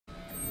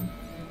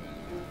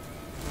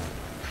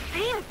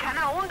Kann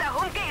und der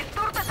Hund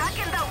gestört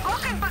attacking the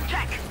Wochenburg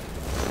check.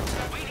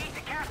 We need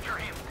to capture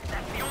him.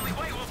 That's the only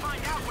way we'll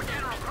find out what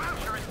General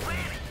Croucher is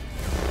planning.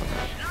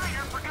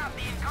 Schneider forgot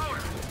the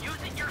encoder.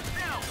 Use it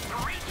yourself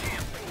to reach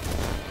him.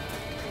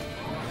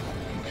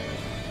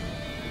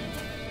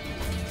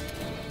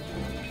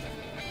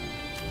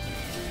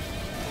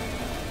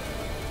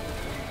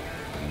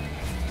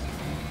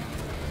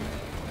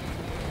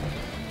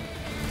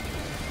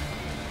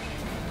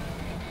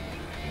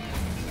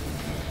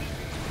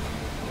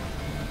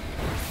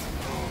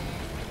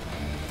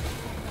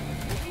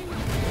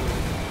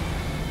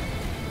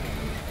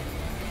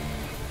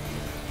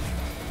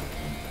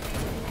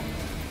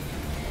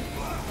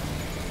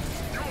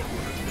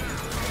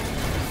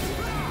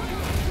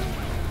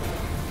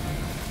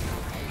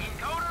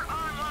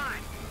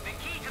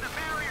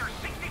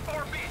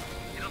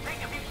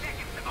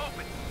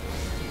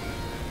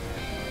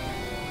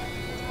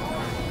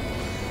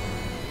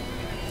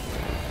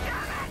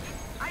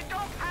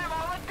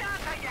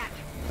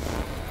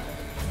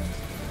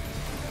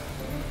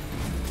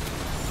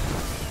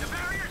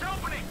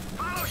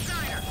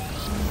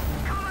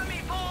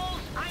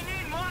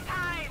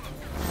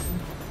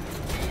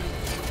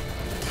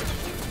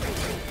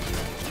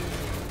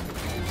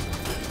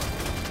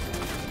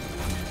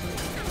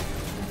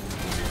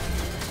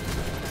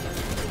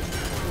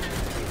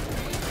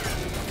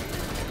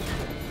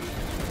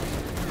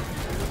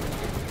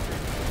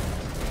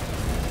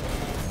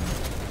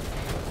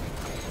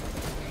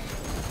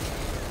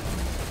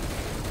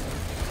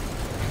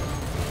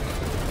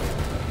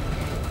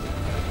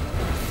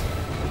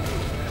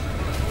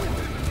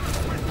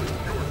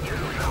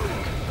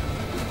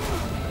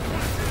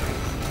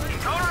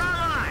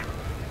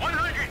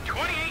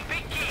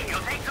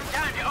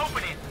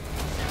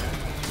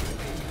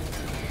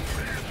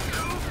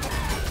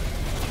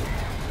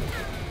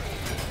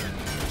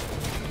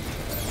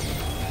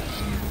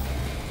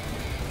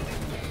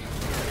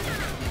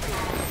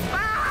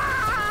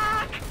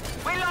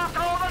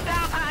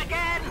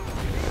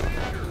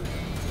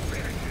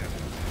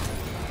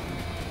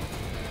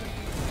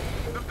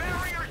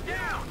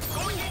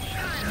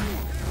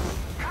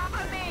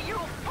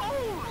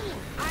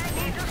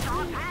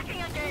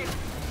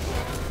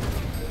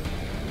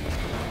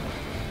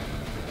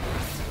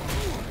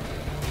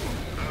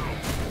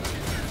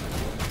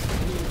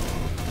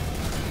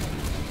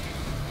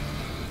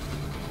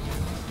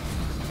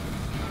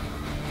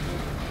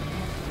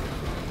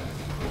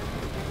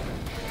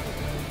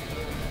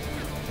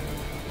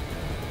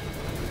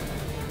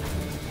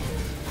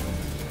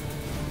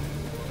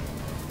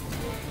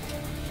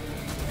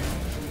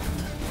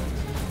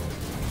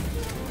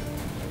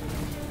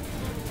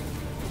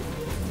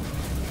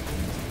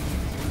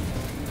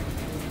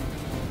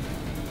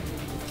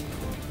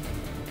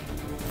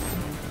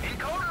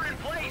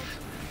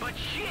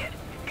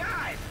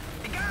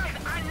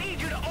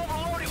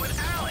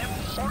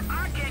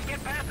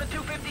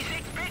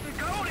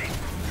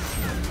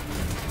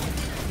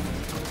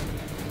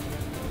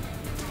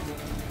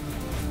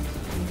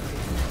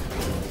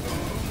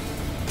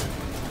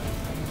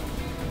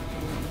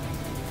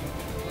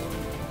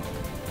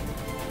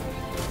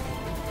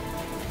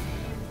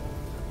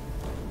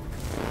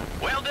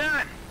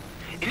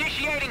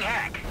 Initiating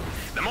hack.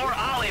 The more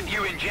olive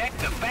you inject,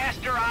 the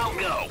faster I'll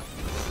go.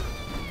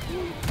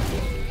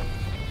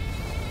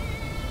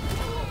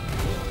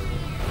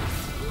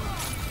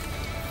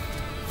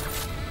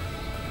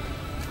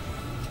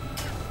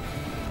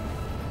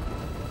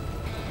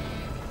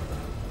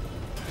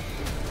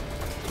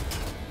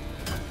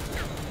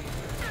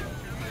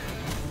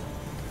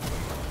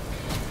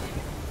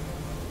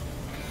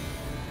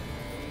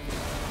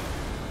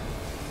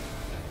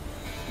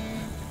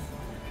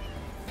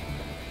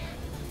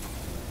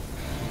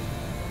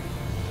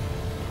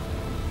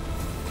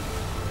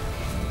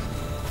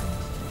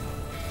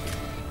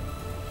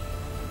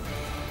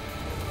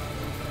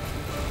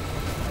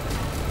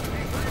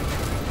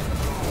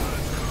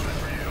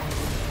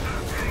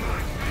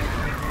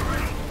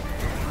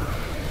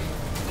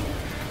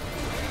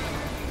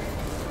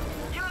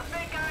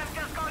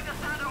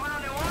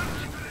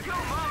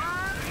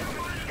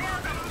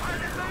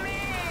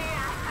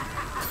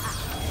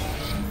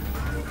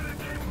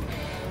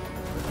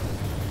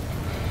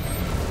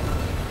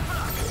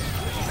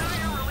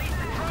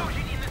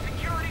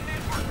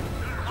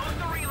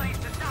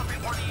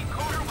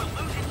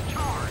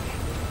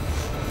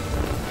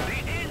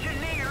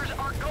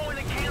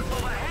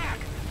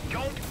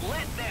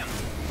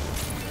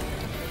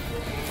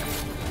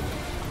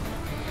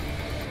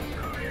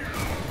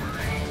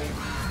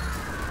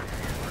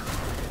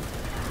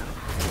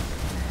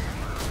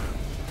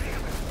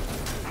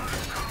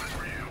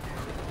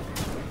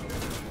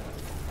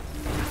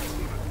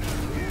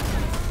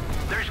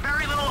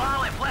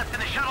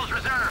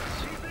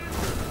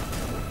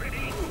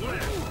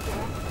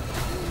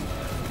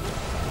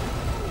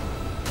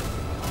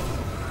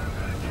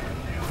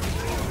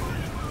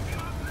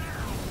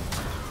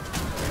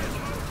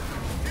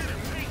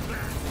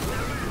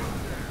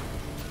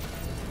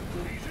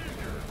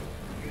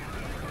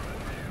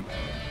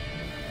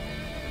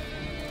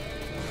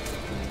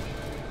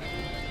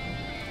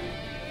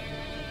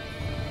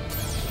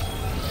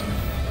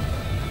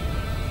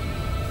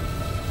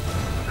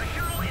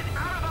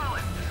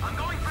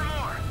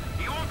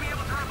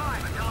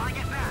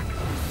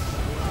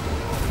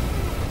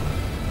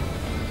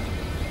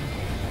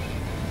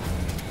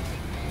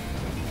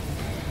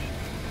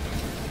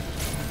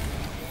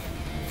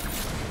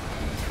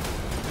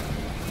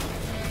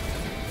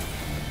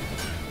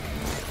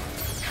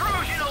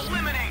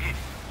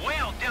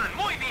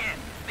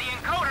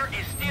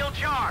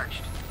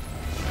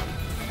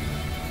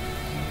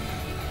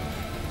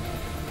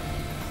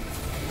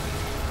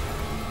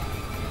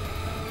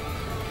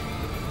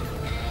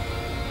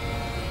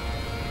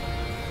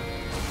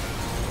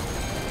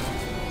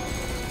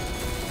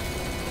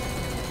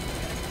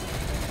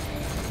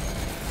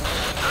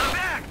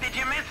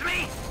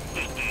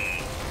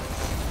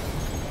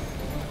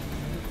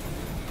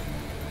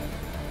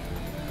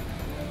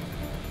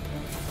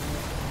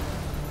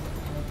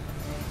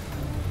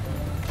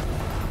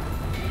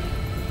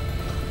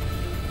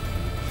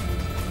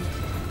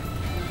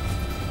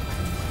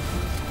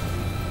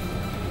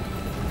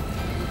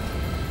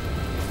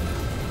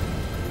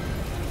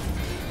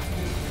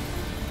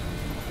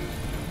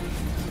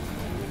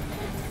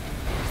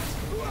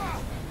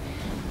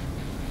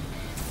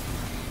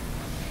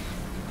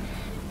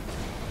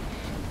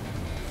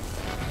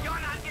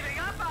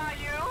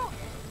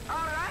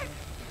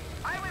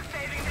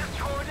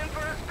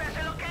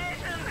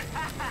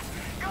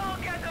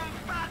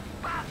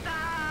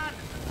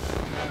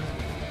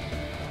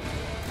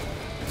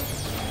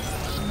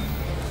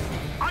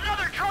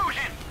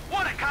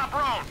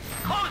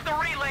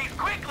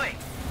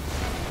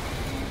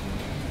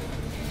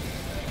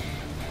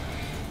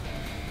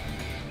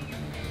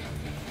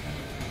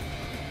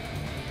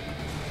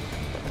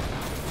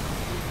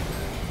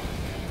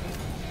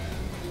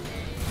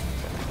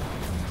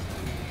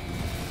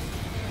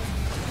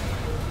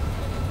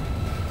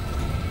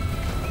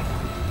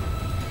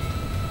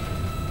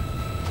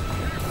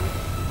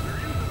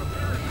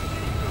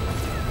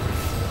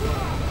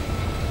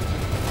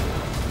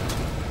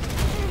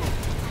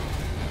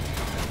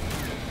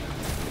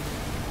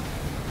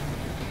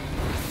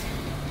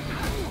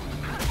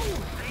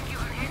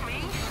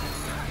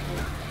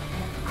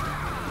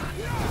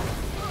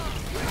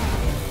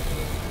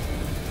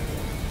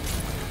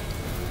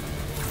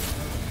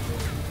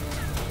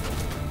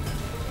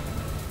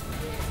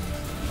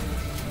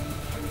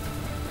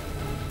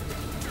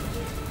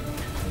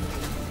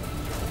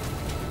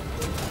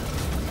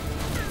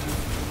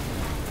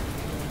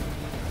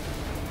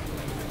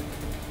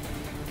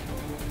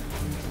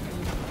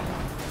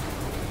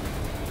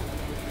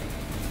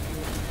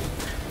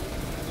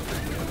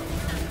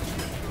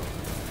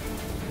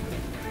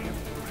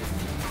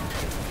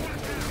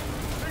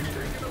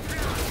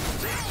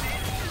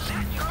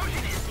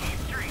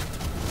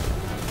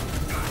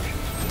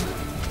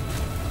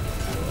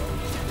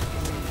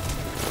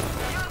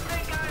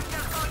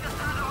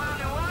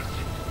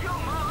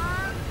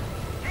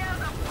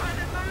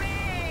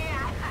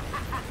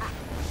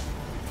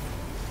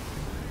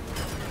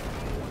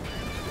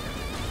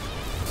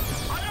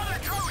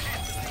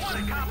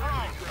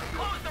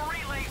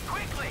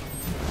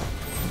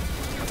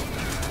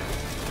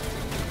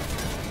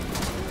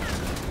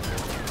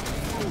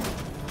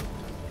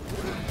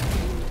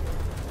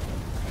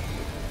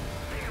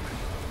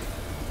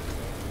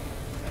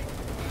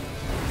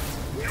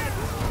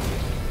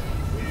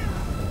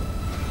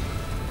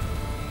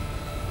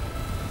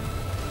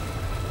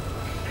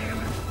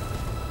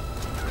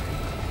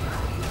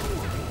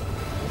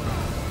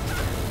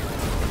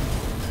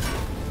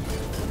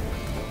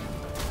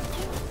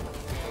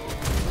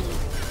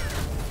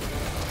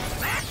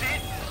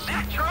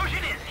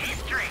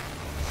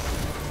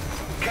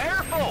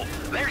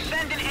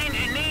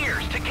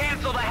 to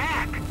cancel the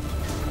hack.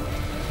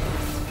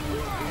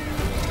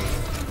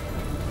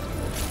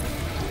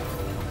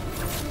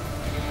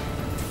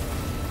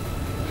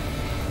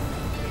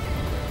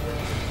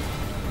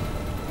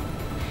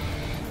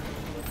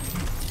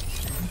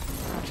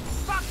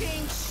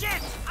 Fucking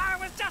shit! I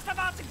was just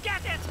about to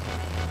get it!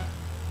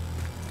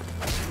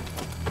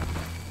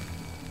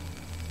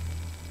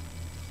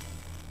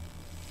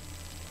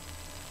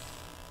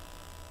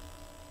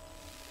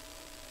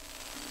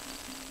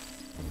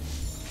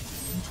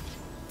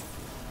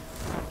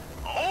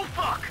 Oh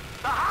fuck!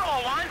 The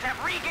Hollow Ones have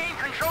regained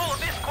control of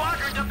this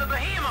quadrant of the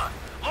Behemoth!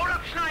 Load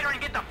up Schneider and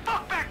get the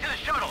fuck back to the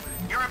shuttle!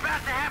 You're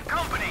about to have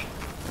company!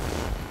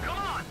 Come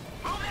on!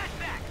 Move that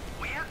back!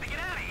 We have to get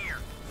out of here!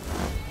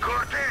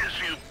 Cortez,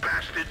 you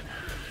bastard!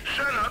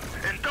 Shut up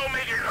and don't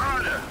make it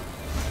harder!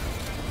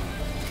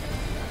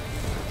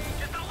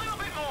 Just a little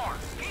bit more!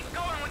 Keep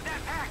going with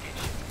that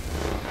package!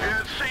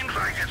 It seems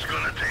like it's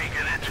gonna take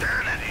an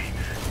eternity.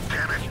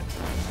 Damn it.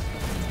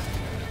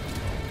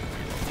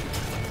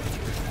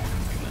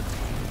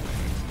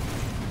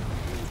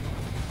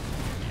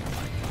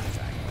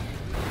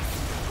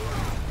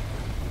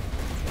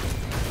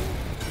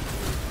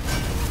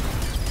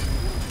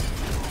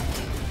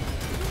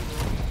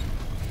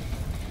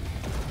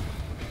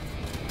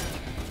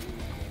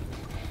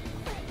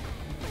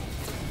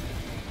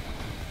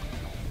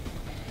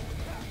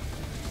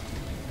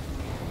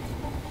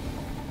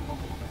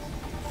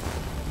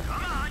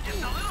 Come on,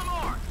 just a little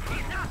more!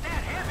 He's not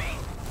that heavy!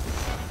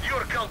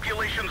 Your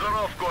calculations are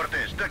off,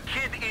 Cortez. The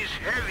kid is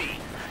heavy.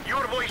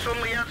 Your voice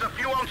only adds a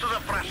few ounces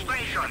of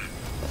frustration.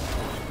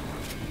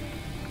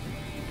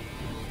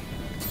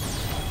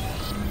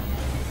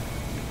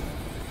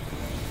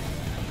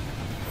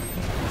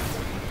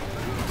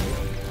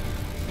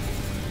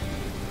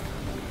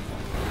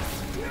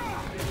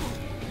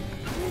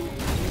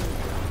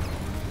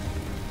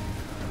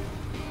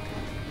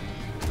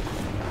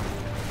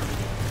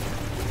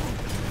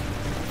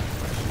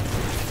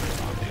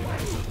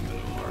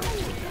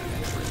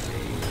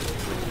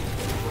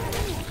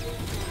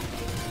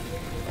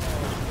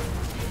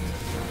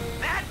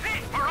 That's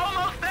it! We're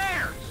almost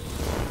there!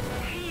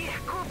 Hii,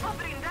 kupa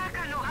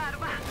brindaka no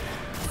harba.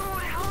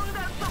 Ure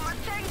Honda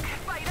somacenk,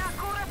 vaira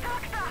kura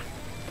takta.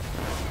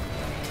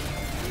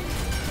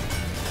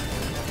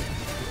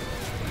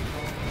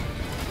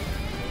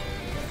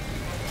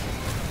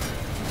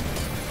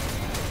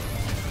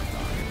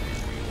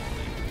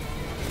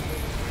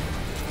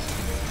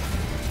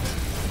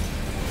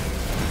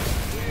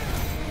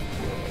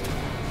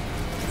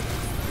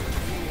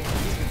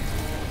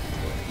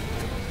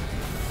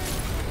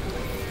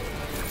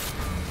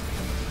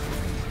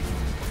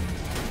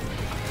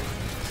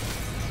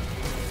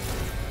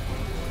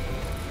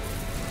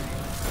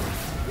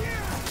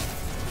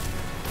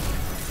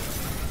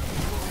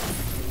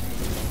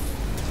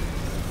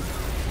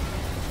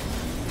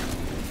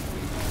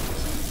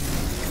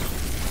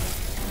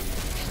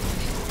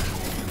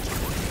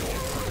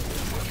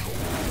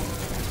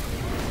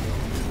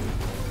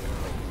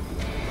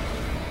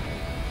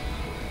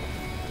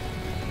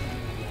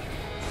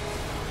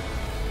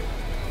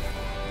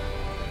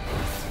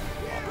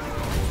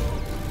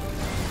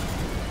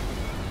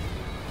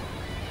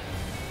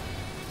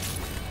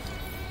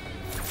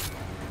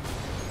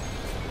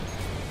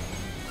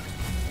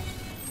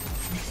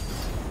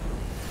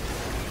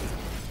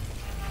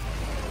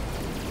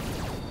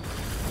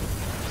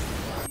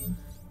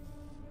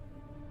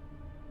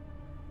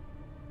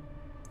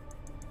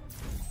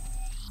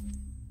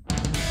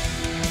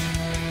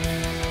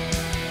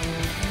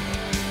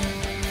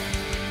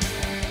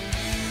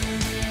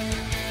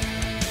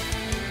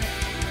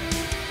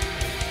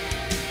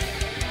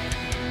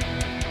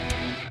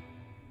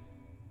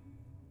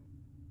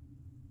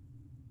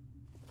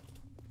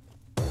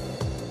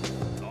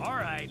 All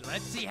right,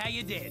 let's see how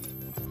you did.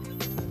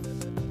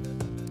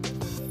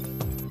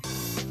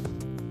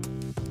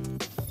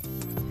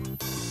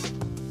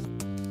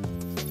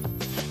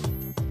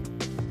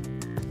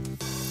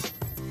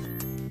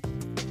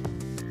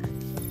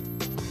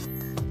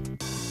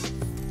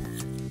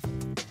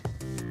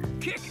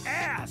 Kick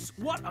ass!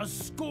 What a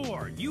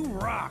score! You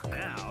rock!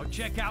 Now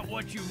check out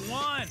what you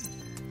won!